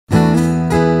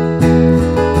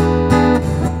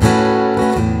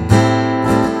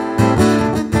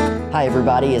Hi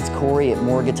everybody, it's Corey at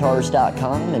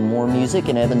moreguitars.com and More Music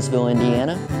in Evansville,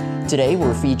 Indiana. Today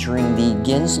we're featuring the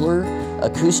Genzler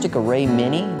Acoustic Array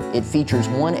Mini. It features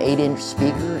one 8-inch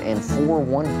speaker and four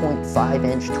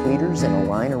 1.5-inch tweeters in a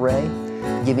line array,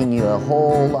 giving you a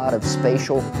whole lot of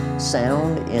spatial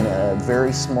sound in a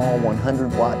very small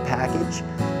 100-watt package.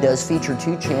 It does feature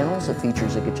two channels. It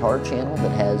features a guitar channel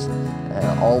that has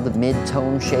all the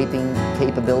mid-tone shaping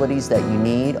capabilities that you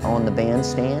need on the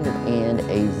bandstand, and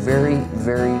a very,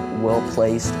 very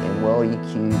well-placed and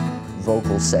well-EQ'd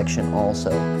vocal section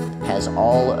also. Has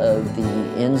all of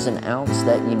the ins and outs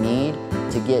that you need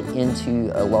to get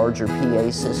into a larger PA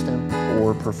system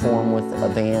or perform with a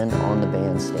band on the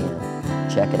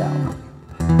bandstand. Check it out.